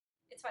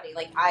It's funny,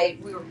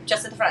 like we were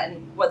just at the front,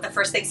 and what the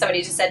first thing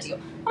somebody just said to you,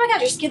 oh my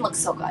God, your skin looks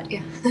so good.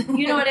 Yeah.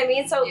 You know what I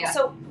mean?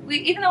 So we,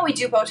 even though we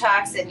do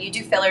Botox and you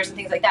do fillers and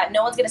things like that,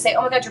 no one's going to say,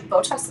 oh my God, your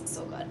Botox looks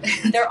so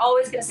good. They're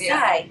always going to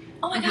say,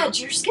 oh my God,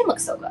 your skin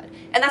looks so good.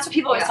 And that's what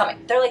people always tell me.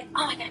 They're like,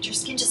 oh my God, your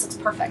skin just looks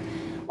perfect.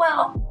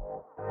 Well,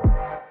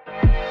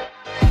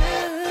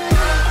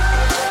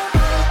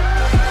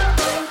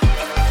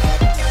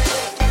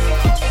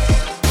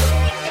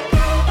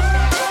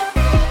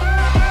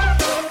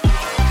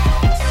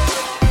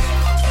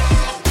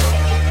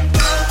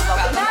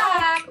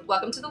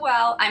 Welcome to The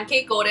Well. I'm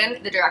Kate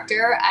Golden, the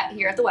director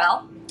here at The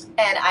Well.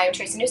 And I am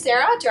Tracy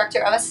Nucera,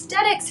 director of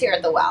aesthetics here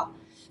at The Well.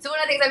 So one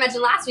of the things I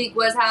mentioned last week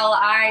was how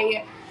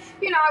I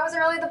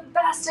wasn't really the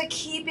best at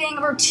keeping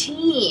a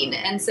routine.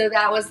 And so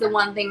that was the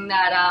one thing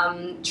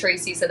that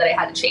Tracy said that I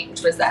had to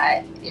change, was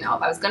that, if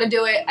I was going to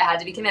do it, I had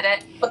to be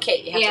committed.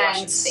 Okay, you have to wash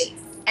your face.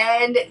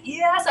 And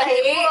yes, I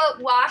had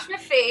to wash my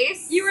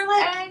face. You were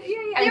like, and,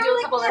 and do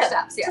a couple other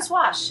steps. Yeah. Just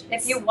wash.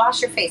 If you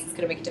wash your face, it's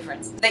going to make a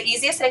difference. The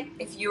easiest thing,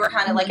 if you are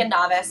kind of like a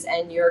novice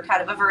and you're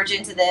kind of a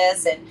virgin to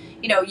this, and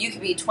you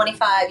could be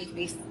 25, you could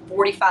be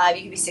 45,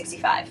 you could be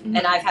 65, and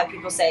I've had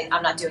people say,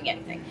 I'm not doing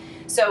anything.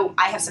 So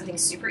I have something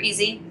super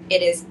easy.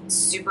 It is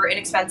super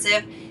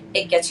inexpensive.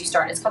 It gets you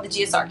started. It's called the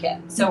GSR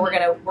kit. So we're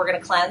gonna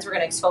cleanse, we're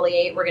gonna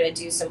exfoliate, we're gonna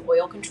do some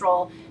oil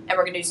control, and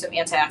we're gonna do some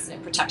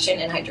antioxidant protection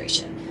and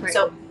hydration. Right.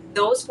 So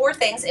those 4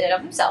 things in and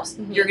of themselves,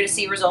 you're going to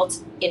see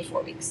results in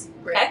 4 weeks.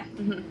 Okay?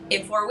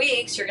 In 4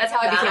 weeks, you're going to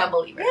That's how I became a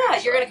believer. Yeah,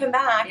 you're going to come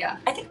back. Yeah.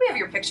 I think we have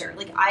your picture.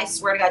 Like, I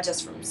swear to God,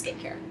 just from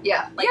skincare.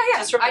 Yeah.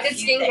 Just from I did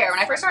skincare. When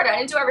I first started, I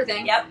didn't do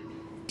everything. Yep.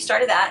 We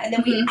started that, and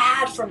then we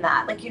add from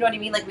that. Like, you know what I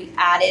mean? Like, we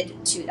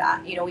added to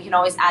that. We can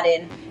always add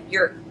in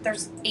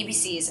there's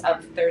ABCs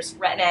of, there's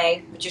retin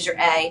A, which is your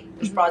A,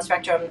 there's broad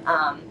spectrum,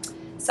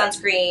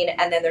 sunscreen,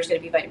 and then there's going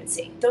to be vitamin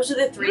C. Those are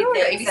the 3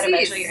 things that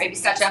eventually your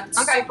ABCs. Gotcha.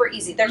 Okay. Super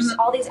easy. There's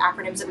all these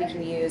acronyms that we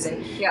can use,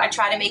 and I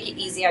try to make it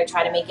easy. I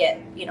try to make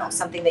it,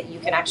 something that you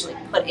can actually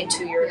put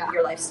into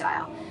your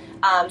lifestyle.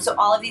 So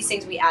all of these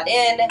things we add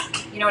in,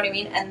 you know what I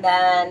mean? And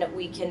then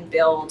we can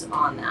build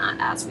on that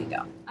as we go.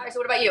 All right, so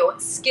what about you?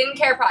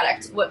 Skincare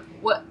product. What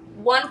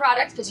one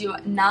product could you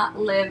not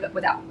live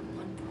without?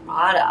 One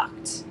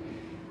product.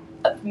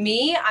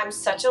 Me, I'm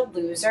such a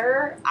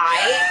loser.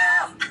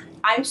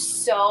 I'm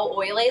so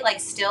oily.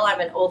 Like, still,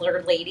 I'm an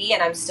older lady,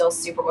 and I'm still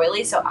super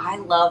oily. So I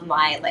love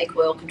my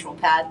oil control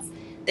pads.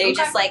 They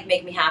just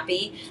make me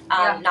happy.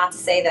 Not to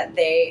say that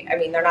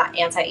they're not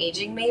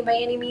anti-aging made by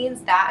any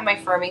means. That and my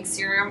firming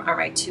serum are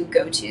my 2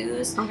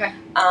 go-tos. Okay.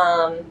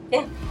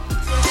 Yeah.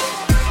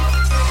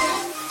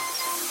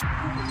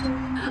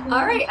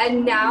 All right,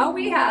 and now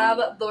we have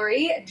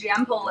Lori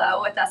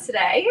Giampolo with us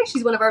today.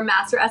 She's one of our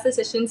master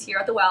estheticians here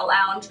at the Well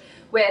Lounge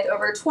with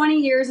over 20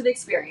 years of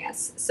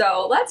experience.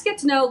 So let's get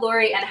to know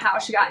Lori and how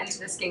she got into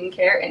the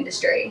skincare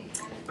industry.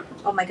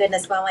 Oh my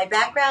goodness. Well, my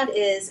background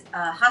is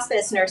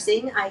hospice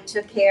nursing. I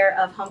took care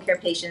of home care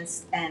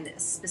patients, and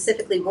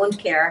specifically wound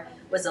care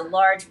was a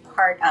large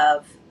part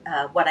of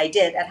what I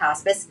did at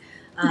hospice.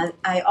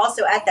 I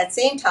also, at that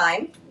same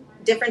time,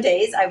 different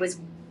days, I was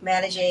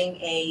managing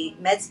a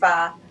med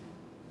spa,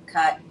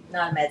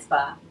 not a med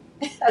spa.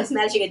 I was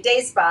managing a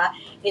day spa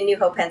in New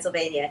Hope,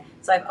 Pennsylvania.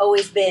 So I've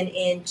always been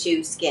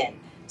into skin.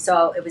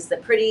 So it was the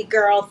pretty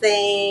girl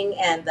thing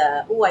and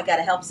the, I got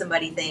to help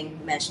somebody thing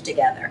meshed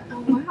together. Oh,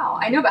 wow.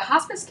 I know, but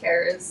hospice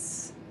care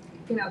is,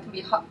 can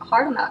be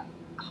hard on that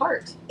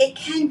heart. It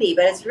can be,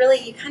 but it's really,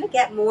 you kind of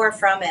get more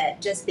from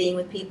it, just being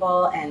with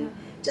people and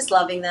just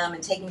loving them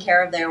and taking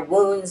care of their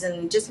wounds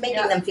and just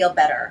making them feel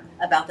better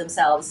about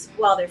themselves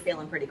while they're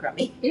feeling pretty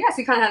crummy. Yeah, so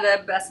you kind of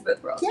have the best of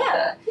both worlds.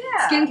 Yeah,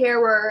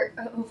 skincare, we're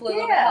hopefully a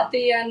little bit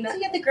healthy. And so you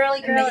get the girly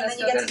girl, and then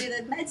you get to do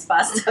the med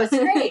spa, so it's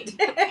great.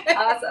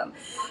 Awesome.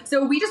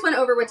 So we just went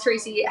over with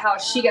Tracy how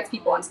she gets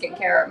people on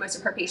skincare, most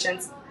of her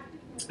patients.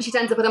 She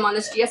tends to put them on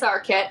this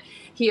GSR kit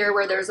here,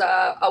 where there's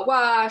a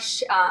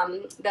wash.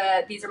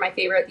 These are my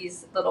favorite,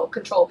 these little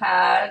control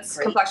pads,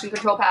 complexion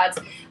control pads,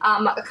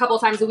 a couple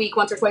times a week,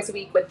 once or twice a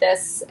week with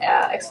this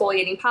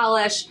exfoliating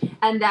polish,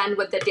 and then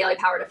with the daily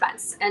power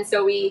defense. And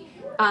so we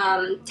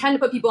tend to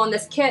put people on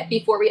this kit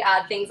before we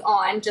add things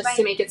on, just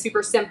to make it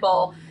super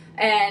simple.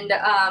 And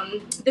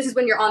this is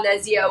when you're on the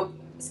Zeo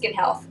Skin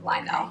Health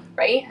line, though,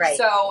 right? Right.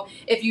 So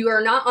if you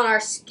are not on our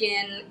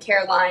skin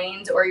care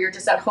lines, or you're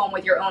just at home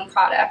with your own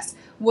products,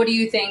 what do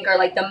you think are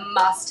the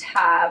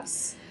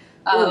must-haves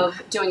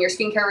of doing your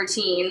skincare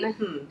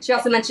routine? She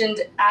also mentioned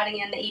adding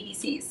in the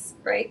ABCs,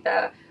 right?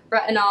 The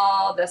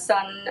retinol, the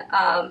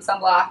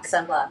sunblock,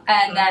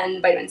 and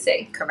then vitamin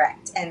C.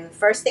 Correct. And the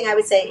first thing I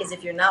would say is,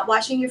 if you're not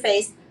washing your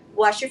face,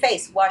 wash your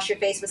face. Wash your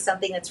face with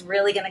something that's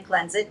really going to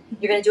cleanse it.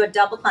 You're going to do a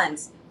double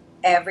cleanse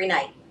every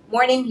night.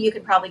 Morning, you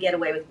could probably get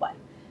away with one.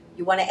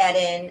 You want to add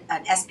in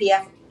an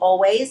SPF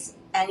always,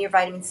 and your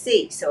vitamin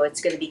C. So it's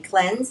going to be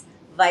cleanse,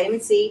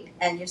 vitamin C,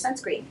 and your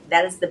sunscreen.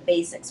 That is the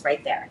basics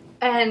right there.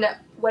 And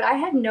what I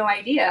had no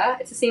idea,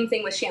 it's the same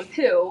thing with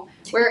shampoo,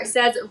 where it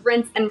says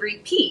rinse and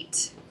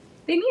repeat.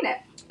 They mean it.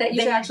 that you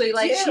should They actually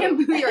like do.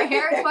 shampoo your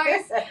hair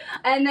twice.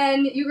 And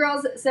then you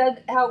girls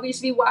said how we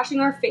should be washing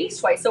our face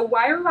twice. So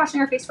why are we washing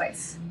our face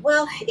twice?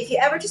 Well, if you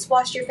ever just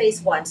washed your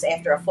face once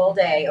after a full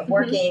day of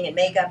working and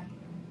makeup,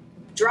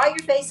 dry your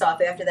face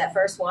off after that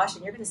first wash,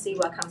 and you're going to see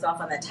what comes off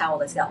on that towel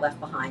that's got left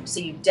behind. So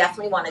you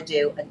definitely want to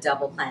do a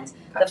double cleanse.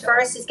 Gotcha. The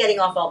first is getting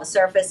off all the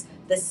surface.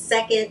 The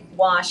second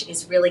wash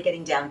is really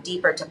getting down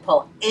deeper to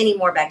pull any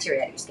more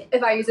bacteria out of your skin.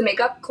 If I use a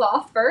makeup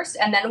cloth first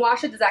and then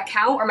wash it, does that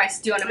count? Or am I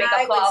doing a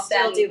makeup cloth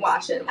then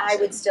wash it? I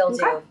would still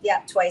do,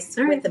 twice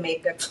with the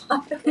makeup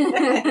cloth.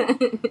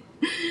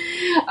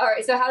 All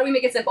right, so how do we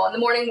make it simple? In the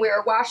morning,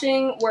 we're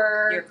washing,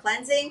 You're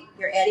cleansing,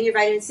 you're adding your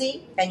vitamin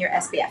C and your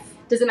SPF.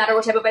 Does it matter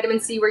what type of vitamin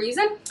C we're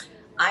using?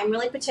 I'm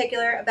really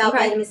particular about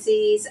vitamin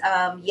C's.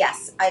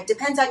 Yes, it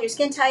depends on your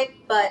skin type,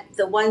 but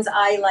the ones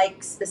I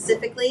like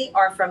specifically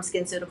are from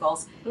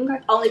SkinCeuticals. Okay.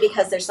 Only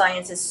because their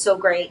science is so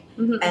great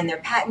and they're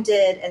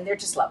patented and they're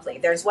just lovely.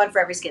 There's one for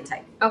every skin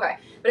type. Okay,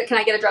 but can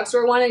I get a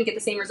drugstore one and get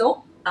the same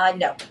result?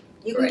 No.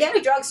 You can get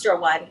a drugstore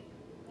one.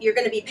 You're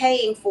going to be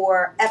paying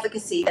for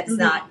efficacy that's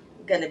not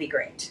going to be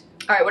great.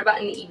 All right, what about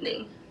in the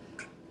evening?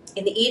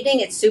 In the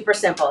evening, it's super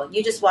simple.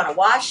 You just want to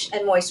wash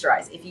and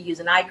moisturize. If you use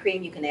an eye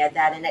cream, you can add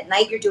that. And at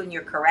night, you're doing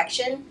your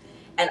correction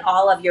and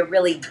all of your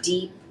really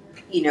deep,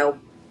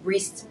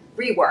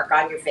 rework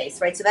on your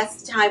face, right? So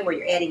that's the time where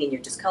you're adding in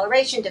your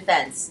discoloration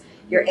defense.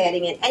 You're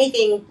adding in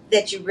anything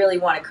that you really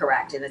want to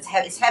correct. And it's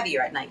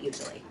heavier at night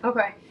usually.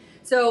 Okay.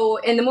 So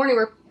in the morning,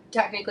 we're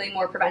technically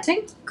more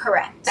preventing.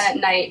 Correct. At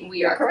night,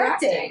 we are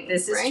correcting.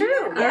 This is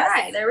true. All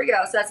right, there we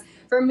go. So that's,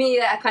 for me,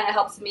 that kind of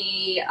helps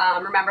me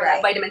remember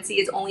that vitamin C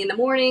is only in the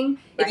morning.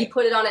 If you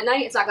put it on at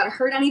night, it's not going to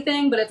hurt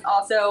anything, but it's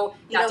also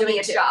not doing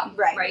its job.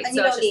 Right.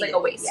 So it's just like a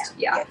waste.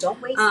 Yeah.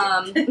 Don't waste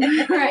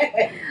it.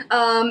 Right.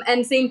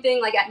 And same thing,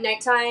 like at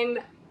nighttime,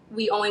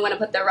 we only want to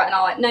put the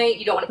retinol at night.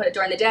 You don't want to put it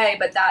during the day,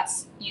 but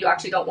you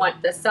actually don't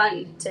want the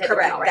sun to hit the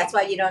retinol, right? That's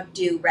why you don't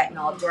do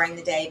retinol during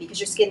the day,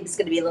 because your skin is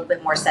going to be a little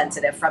bit more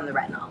sensitive from the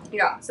retinol.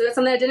 Yeah, so that's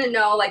something I didn't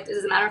know. Like, it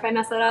doesn't matter if I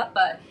mess that up,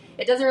 but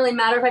it doesn't really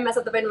matter if I mess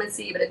up the vitamin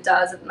C, but it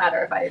does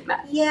matter if I mess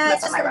up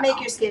it's just my going to make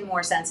your skin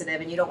more sensitive,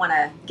 and you don't want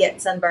to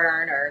get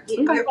sunburn or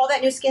all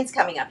that new skin's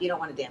coming up. You don't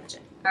want to damage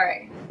it. All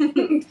right.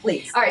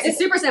 Please. All right, so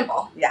super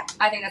simple. Yeah.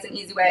 I think that's an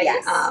easy way.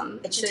 Yes.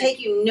 It should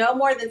take you no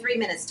more than 3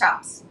 minutes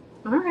tops.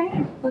 All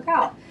right, look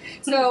out.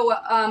 So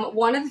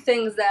one of the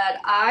things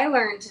that I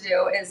learned to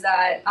do is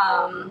that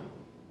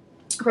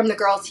from the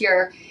girls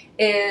here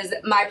is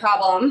my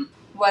problem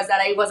was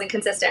that I wasn't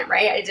consistent,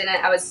 right?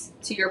 I was,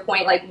 to your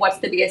point, like, what's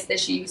the biggest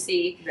issue you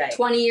see? Right.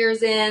 20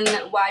 years in,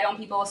 why don't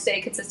people stay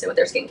consistent with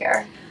their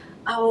skincare?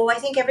 Oh, I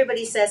think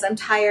everybody says, I'm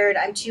tired,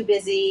 I'm too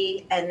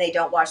busy, and they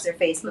don't wash their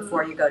face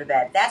before you go to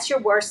bed. That's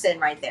your worst sin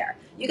right there.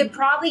 You could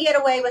probably get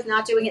away with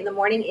not doing it in the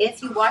morning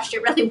if you washed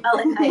it really well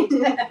at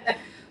night.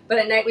 But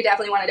at night, we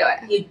definitely want to do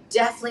it. You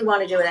definitely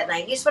want to do it at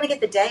night. You just want to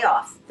get the day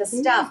off. The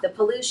stuff, the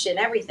pollution,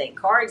 everything.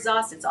 Car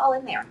exhaust, it's all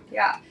in there.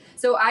 Yeah.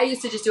 So I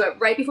used to just do it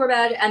right before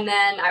bed, and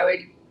then I would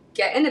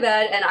get into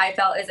bed, and I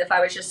felt as if I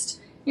was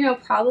just,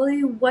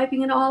 probably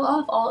wiping it all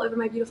off all over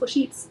my beautiful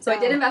sheets. So I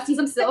did invest in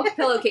some silk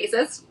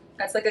pillowcases.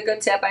 That's like a good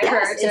tip I've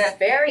heard. It's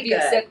very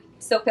good. Use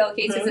silk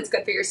pillowcases. It's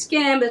good for your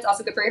skin, but it's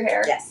also good for your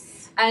hair.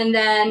 Yes. And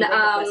then,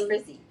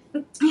 frizzy.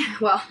 Yeah,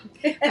 well,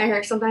 my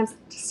hair sometimes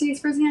stays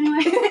frizzy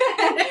anyway.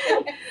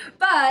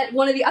 But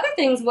one of the other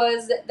things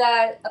was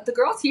that the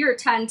girls here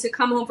tend to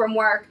come home from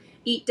work,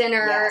 eat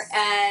dinner,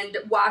 and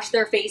wash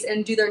their face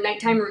and do their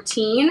nighttime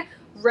routine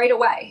right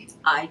away.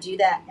 I do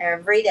that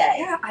every day.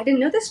 Yeah, I didn't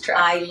know this trick.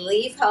 I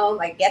leave home,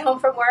 I get home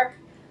from work,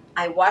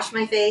 I wash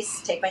my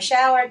face, take my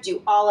shower,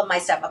 do all of my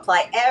stuff,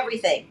 apply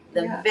everything.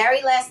 The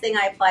very last thing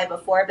I apply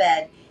before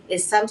bed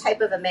is some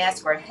type of a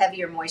mask or a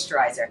heavier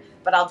moisturizer.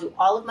 But I'll do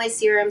all of my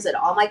serums and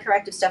all my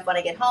corrective stuff when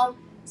I get home.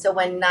 So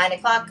when 9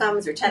 o'clock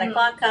comes or 10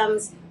 o'clock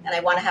comes and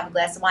I want to have a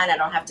glass of wine, I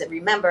don't have to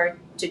remember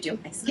to do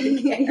my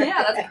skincare.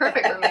 Yeah, that's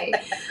perfect for me.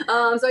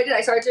 So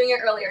I started doing it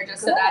earlier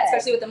just so that,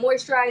 especially with the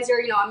moisturizer,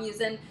 I'm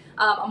using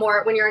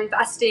more, when you're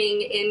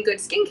investing in good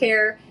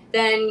skincare,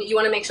 then you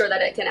want to make sure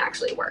that it can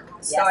actually work.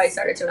 Yes. So I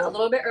started doing it a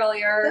little bit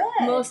earlier.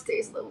 Good. Most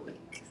days a little weak.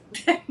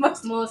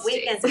 Most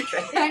weekends are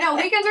tricky. I know,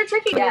 weekends are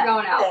tricky when you're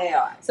going out. They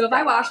are. So if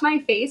I wash my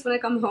face when I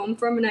come home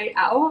from a night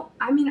out,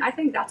 I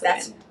think that's a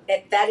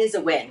win. That is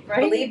a win.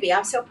 Right? Believe me,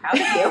 I'm so proud of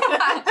you.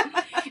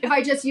 If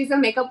I just use a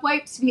makeup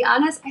wipe, to be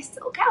honest, I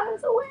still count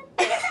as a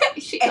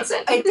win. She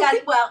doesn't. It does.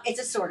 Well, it's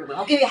a sort of win.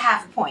 I'll give you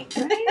half a point.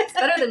 Right? It's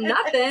better than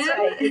nothing.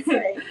 That's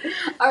right.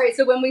 All right,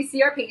 so when we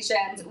see our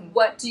patients,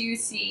 what do you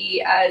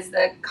see as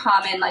the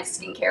common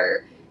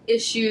skincare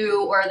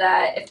issue, or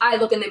that if I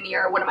look in the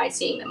mirror, what am I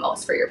seeing the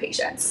most for your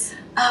patients?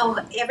 Oh,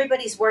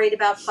 everybody's worried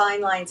about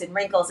fine lines and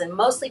wrinkles and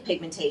mostly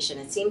pigmentation.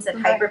 It seems that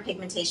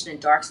hyperpigmentation and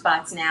dark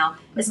spots now,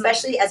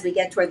 especially as we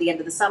get toward the end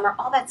of the summer,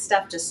 all that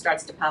stuff just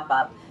starts to pop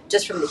up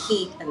just from the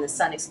heat and the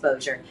sun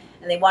exposure.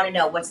 And they want to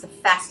know what's the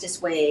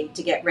fastest way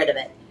to get rid of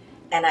it.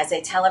 And as I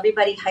tell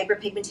everybody,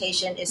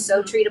 hyperpigmentation is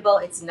so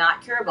treatable, it's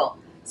not curable.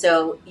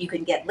 So you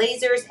can get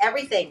lasers,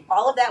 everything.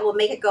 All of that will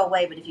make it go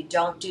away. But if you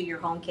don't do your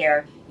home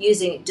care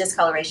using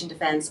discoloration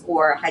defense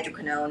or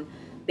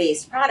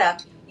hydroquinone-based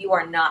product, you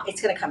are not.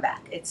 It's going to come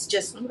back. It's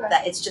just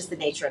that. It's just the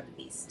nature of the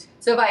beast.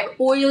 So if I have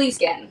oily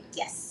skin,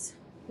 Yes.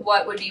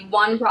 what would be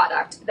one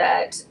product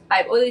that I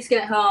have oily skin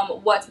at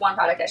home? What's one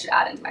product I should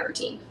add into my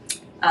routine?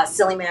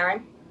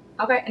 Silymarin.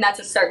 Okay, and that's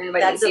a certain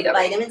vitamin C. That's a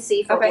vitamin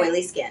C for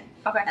oily skin.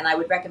 Okay. And I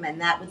would recommend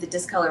that with the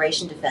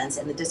discoloration defense.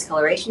 And the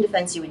discoloration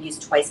defense you would use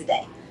twice a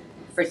day.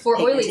 For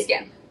oily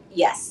skin?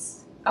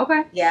 Yes.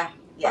 Okay. Yeah.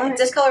 Right.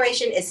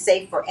 Discoloration is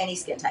safe for any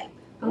skin type.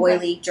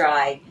 Oily,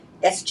 dry.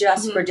 That's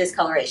just for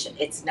discoloration.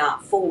 It's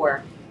not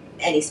for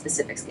any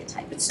specific skin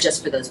type. It's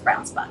just for those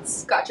brown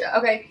spots. Gotcha.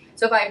 Okay.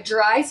 So if I have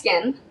dry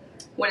skin,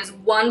 what is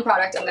one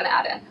product I'm going to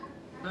add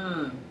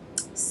in?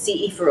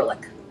 CE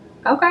ferulic.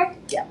 Okay.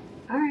 Yeah.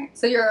 All right.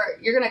 So you're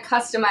going to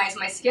customize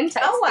my skin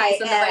types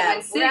based on the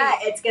vitamin C. Right.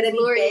 It's going to be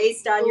Lori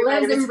based on your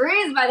lives vitamin and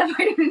breathes by the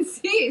vitamin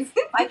C's.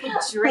 If I could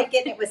drink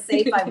it and it was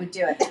safe, I would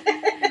do it.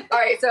 All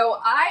right. So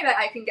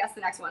I can guess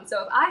the next one.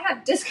 So if I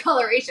have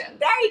discoloration,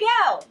 there you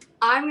go.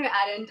 I'm going to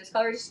add in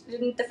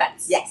discoloration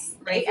defense. Yes.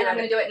 Right. And I'm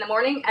going to do it in the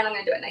morning and I'm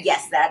going to do it at night.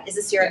 Yes, that is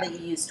a serum that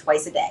you use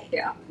twice a day.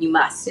 Yeah. You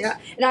must. Yeah.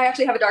 And I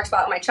actually have a dark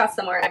spot on my chest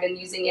somewhere and I've been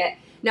using it.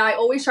 Now, I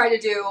always try to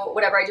do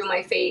whatever I do on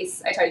my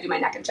face, I try to do my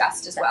neck and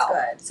chest as well.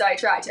 Good. So I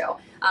try to.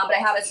 But I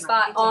have a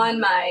spot on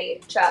my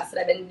chest that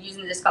I've been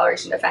using the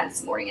discoloration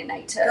defense morning and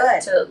night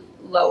to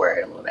lower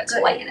it a little bit, to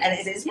lighten it. And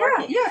it is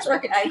working. Yeah, it's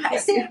working. I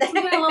see that. A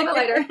little bit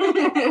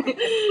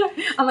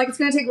later. I'm like, it's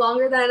going to take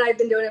longer than I've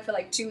been doing it for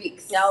like 2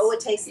 weeks. No, it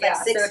takes like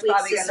 6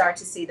 weeks to start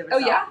to see the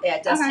result. Oh, yeah? Yeah,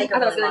 it does take a I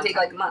thought it really was going long to take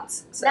time. like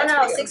months. So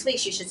No, 6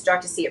 weeks you should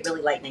start to see it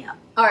really lightening up.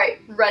 All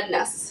right,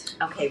 redness.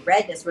 Okay,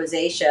 redness,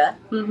 rosacea.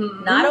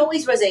 Not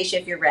always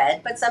rosacea if you're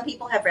red, but some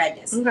people have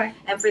redness. Okay.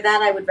 And for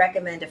that, I would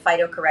recommend a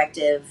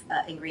phytocorrective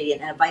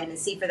ingredient, and a vitamin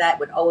C for that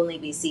would only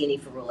be CE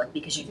ferulic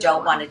because you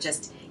don't want to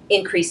just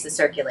increase the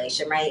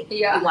circulation, right?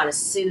 Yeah. You want to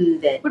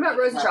soothe it. What about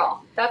resveratrol?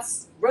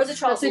 That's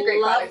Resveratrol a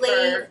great product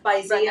lovely for by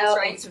redness, Zeo.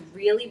 right? It's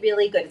really,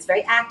 really good. It's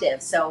very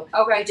active, so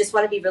you just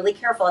want to be really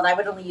careful. And I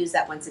would only use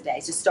that once a day.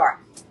 So start.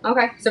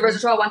 Okay, so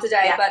resveratrol once a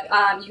day, Yeah.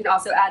 but you can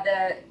also add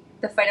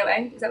the Phyto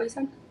A. Is that what you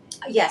said?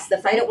 Yes, the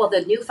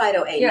new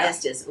Phyto A Yeah.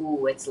 mist is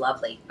it's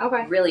lovely.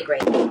 Okay. Really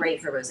great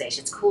for rosacea.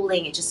 It's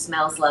cooling. It just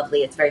smells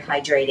lovely. It's very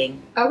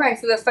hydrating. Okay,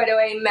 so the Phyto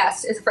A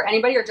mist is it for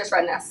anybody or just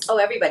redness? Oh,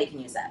 everybody can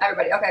use that.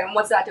 Everybody. Okay, and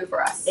what's that do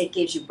for us? It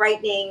gives you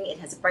brightening. It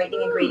has a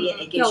brightening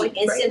ingredient. It gives you like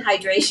instant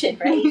hydration,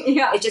 right?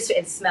 Yeah.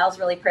 It smells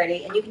really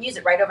pretty, and you can use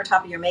it right over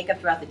top of your makeup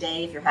throughout the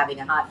day if you're having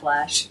a hot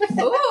flash.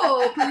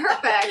 Ooh,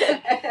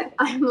 perfect.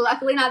 I'm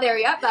luckily not there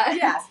yet, but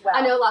yes, well.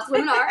 I know lots of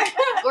women are.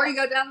 Or you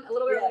go down a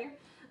little bit earlier.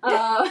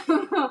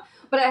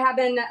 But I have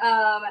been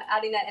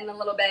adding that in a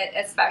little bit,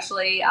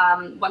 especially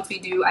once we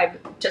do. I've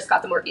just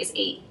got the Morpheus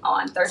 8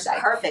 on Thursday.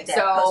 Perfect.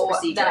 So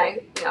then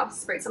I,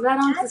 sprayed some of that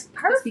on. That's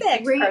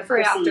perfect. Great for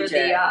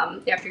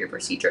after your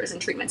procedures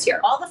and treatments here.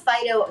 All the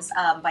phytos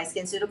by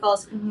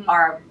SkinCeuticals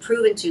are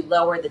proven to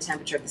lower the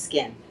temperature of the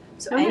skin.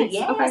 So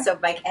so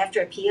like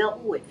after a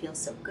peel, it feels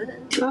so good.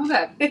 Oh,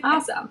 good.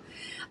 Awesome.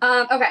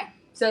 Okay,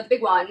 so the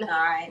big one. All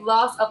right.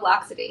 Loss of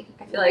laxity.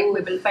 I feel like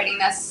we've been fighting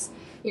this.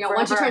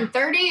 Once you turn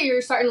 30,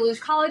 you're starting to lose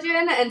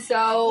collagen, and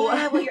so...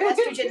 Yeah, well, your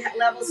estrogen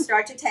levels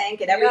start to tank,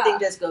 and everything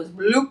just goes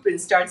bloop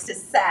and starts to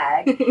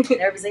sag. And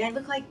everybody's like, I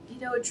look like,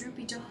 a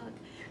droopy dog.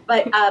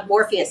 But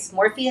Morpheus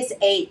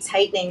 8,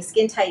 tightening,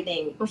 skin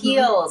tightening,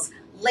 peels,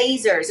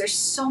 lasers. There's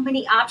so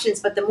many options,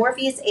 but the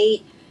Morpheus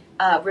 8,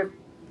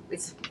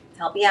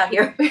 help me out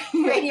here,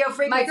 radio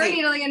frequency.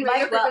 Microneedling and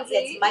radio frequency.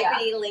 It's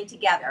microneedling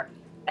together,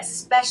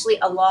 especially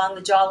along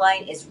the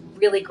jawline, is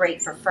really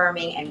great for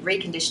firming and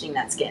reconditioning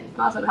that skin.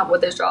 Awesome. Help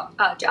with those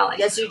jowling.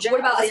 Yes, you What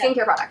about a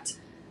skincare product?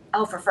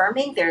 Oh, for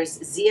firming, there's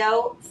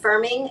Zeo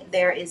firming.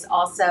 There is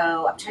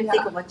also, I'm trying to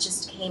think of what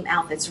just came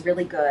out that's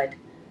really good.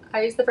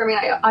 I use the firming.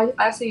 I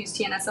also use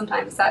TNS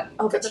sometimes. Is that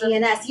the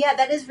TNS. Yeah,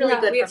 that is really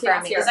good for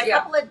firming. There's a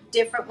couple of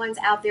different ones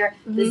out there.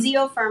 The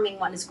Zeo firming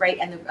one is great,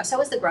 and so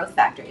is the growth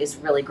factor is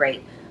really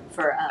great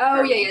for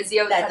firming.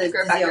 Zeo has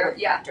growth factor.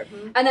 Yeah.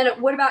 And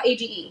then what about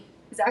AGE?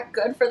 Is that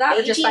good for that,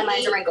 or just fine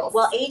lines and wrinkles?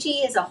 Well, AGE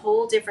is a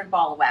whole different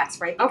ball of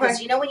wax, right?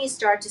 Because when you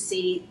start to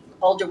see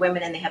older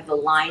women and they have the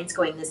lines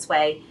going this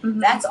way,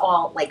 that's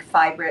all like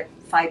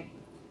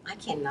I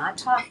cannot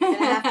talk. I'm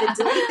gonna have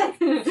to delete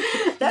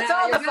it. That's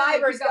all the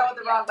fibers going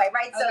the wrong way,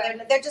 right?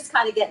 So they're just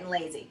kind of getting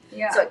lazy.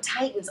 Yeah. So it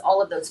tightens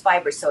all of those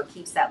fibers, so it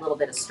keeps that little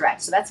bit of stretch.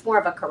 So that's more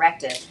of a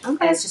corrective, and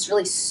it's just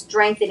really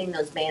strengthening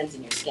those bands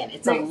in your skin.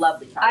 It's a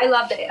lovely product. I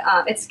love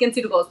that. It's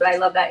SkinCeuticals, but I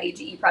love that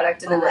AGE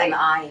product, and then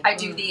I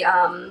do the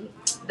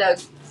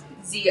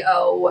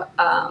Zeo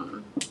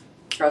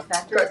Growth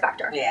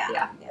Factor?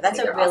 Yeah. That's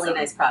a really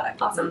nice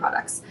product. Awesome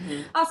products.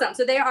 Awesome.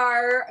 So they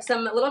are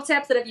some little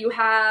tips that if you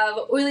have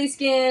oily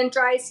skin,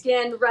 dry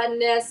skin,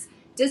 redness,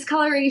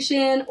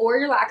 discoloration, or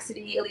your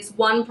laxity, at least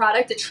one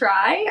product to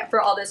try for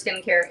all those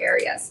skincare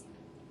areas.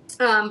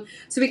 So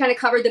we kind of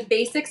covered the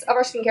basics of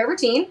our skincare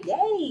routine.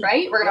 Yay!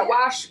 Right? We're going to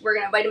wash, we're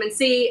going to vitamin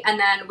C, and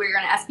then we're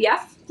going to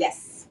SPF.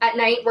 Yes. At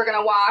night, we're going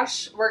to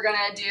wash. We're going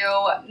to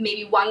do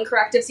maybe one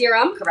corrective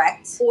serum.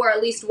 Correct. Or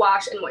at least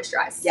wash and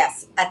moisturize.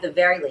 Yes, at the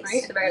very least.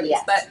 Right, at the very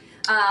Yes. least.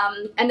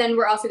 But, and then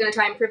we're also going to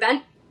try and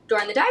prevent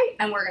during the day,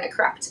 and we're going to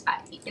correct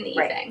in the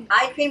evening.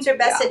 Eye creams are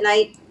best at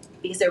night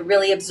because they're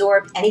really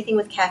absorbed. Anything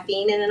with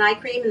caffeine in an eye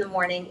cream in the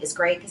morning is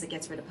great because it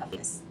gets rid of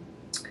puffiness.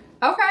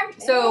 Okay,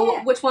 so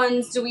which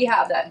ones do we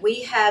have then?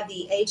 We have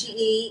the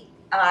AGE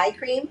eye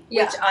cream,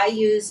 which I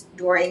use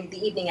during the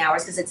evening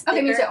hours because it's thicker.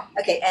 Okay, me too.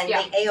 Okay, and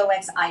the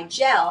AOX eye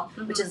gel,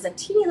 which is a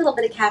teeny little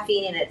bit of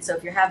caffeine in it. So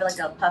if you're having like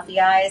a puffy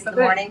eyes in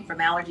the morning from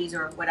allergies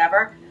or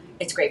whatever,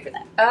 it's great for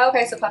that.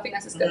 Okay, so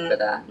puffiness is good for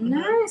that.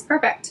 Nice,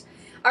 perfect.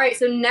 All right,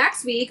 so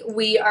next week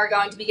we are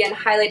going to begin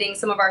highlighting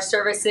some of our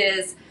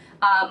services,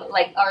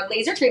 like our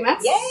laser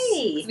treatments.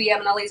 Yay! We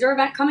have a laser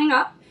event coming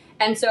up.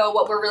 And so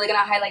what we're really going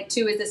to highlight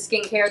too is the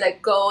skincare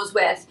that goes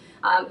with,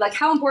 like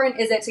how important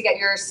is it to get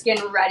your skin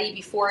ready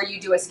before you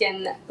do a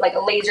skin, like a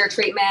laser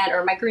treatment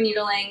or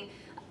microneedling?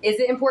 Is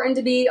it important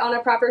to be on a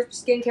proper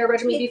skincare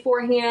regimen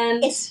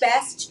beforehand? It's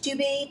best to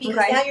be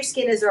because now your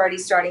skin is already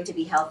starting to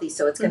be healthy,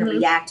 so it's going to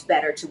react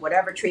better to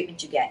whatever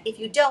treatment you get. If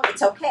you don't,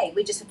 it's okay.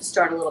 We just have to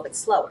start a little bit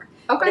slower.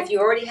 But if you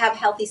already have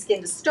healthy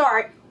skin to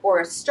start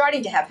or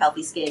starting to have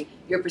healthy skin,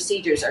 your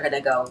procedures are going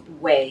to go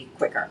way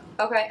quicker.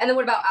 Okay, and then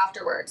what about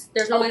afterwards?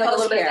 There's normally like a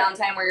little bit of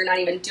downtime where you're not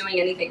even doing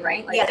anything,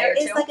 right? Like there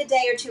is like a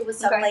day or two with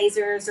some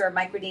lasers or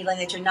microneedling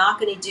that you're not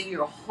going to do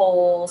your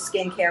whole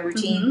skincare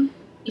routine.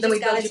 Then we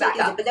build you back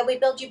up. But then we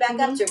build you back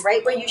up to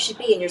right where you should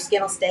be, and your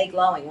skin will stay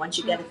glowing once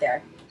you get it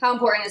there. How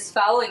important is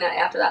following that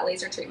after that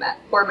laser treatment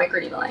or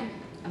microneedling?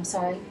 I'm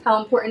sorry?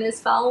 How important is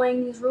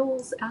following these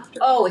rules after?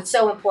 Oh, it's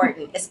so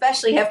important,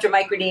 especially after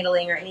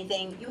microneedling or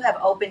anything. You have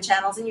open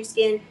channels in your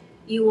skin.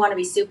 You want to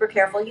be super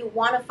careful. You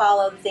want to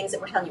follow the things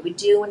that we're telling you. We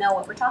do know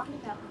what we're talking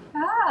about.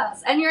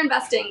 Yes, and you're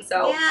investing,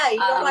 so you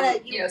don't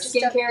want to. You know,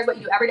 skincare is what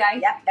you do every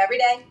day. Yep, every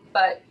day.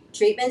 But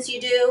treatments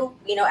you do,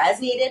 as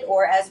needed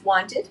or as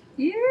wanted.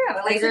 Yeah,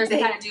 but lasers we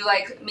kind of do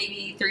like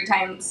maybe 3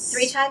 times.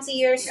 3 times a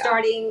year,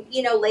 starting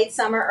late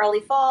summer,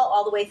 early fall,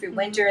 all the way through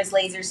winter as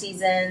laser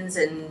seasons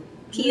and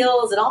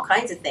peels and all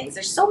kinds of things.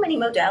 There's so many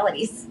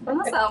modalities.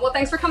 Awesome. Well,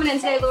 thanks for coming in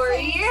today,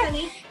 Lori.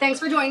 Thanks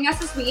for joining us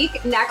this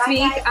week. Next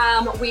week,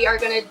 we are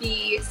going to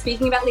be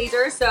speaking about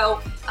lasers.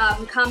 So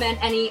comment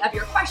any of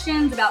your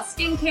questions about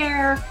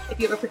skincare, if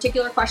you have a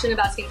particular question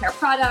about skincare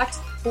product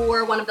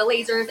or one of the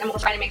lasers, and we'll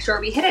try to make sure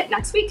we hit it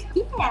next week.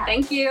 Yeah.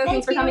 Thank you.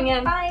 Thanks for coming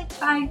in. Bye.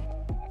 Bye.